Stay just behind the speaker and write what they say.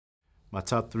My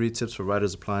top 3 tips for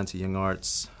writers applying to Young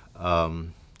Arts.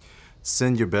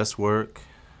 Send your best work.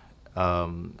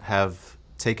 Have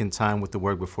taken time with the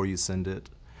work before you send it.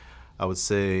 I would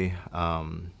say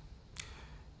one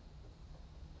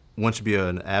should be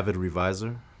an avid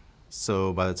reviser.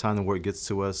 So by the time the work gets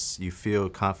to us, you feel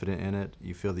confident in it.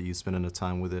 You feel that you spend enough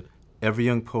time with it. Every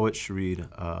young poet should read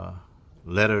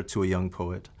Letter to a Young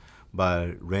Poet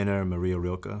by Rainer Maria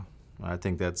Rilke. I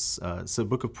think that's it's a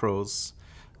book of prose,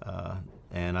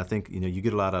 and I think you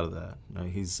get a lot out of that.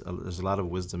 There's a lot of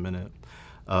wisdom in it.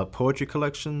 Poetry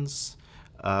collections,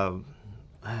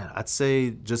 I'd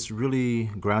say just really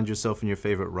ground yourself in your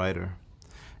favorite writer,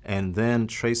 and then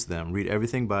trace them. Read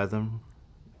everything by them.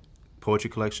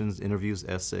 Poetry collections, interviews,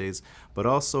 essays, but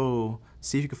also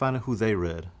see if you can find out who they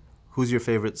read. Who's your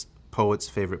favorite poet's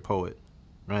favorite poet?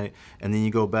 Right? And then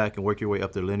you go back and work your way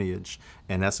up their lineage,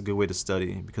 and that's a good way to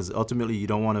study, because ultimately you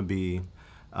don't want to be,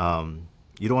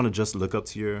 you don't want to just look up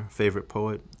to your favorite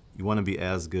poet. You want to be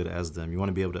as good as them. You want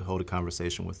to be able to hold a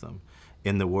conversation with them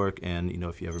in the work, and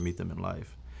if you ever meet them in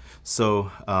life. So,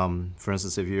 for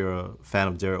instance, if you're a fan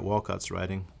of Derek Walcott's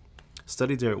writing,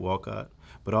 study Derek Walcott,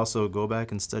 but also go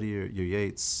back and study your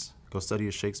Yeats, go study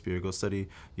your Shakespeare, go study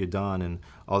your Donne, and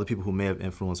all the people who may have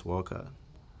influenced Walcott.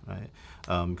 Right?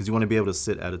 Because you want to be able to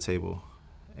sit at a table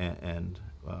and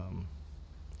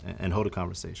hold a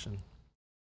conversation.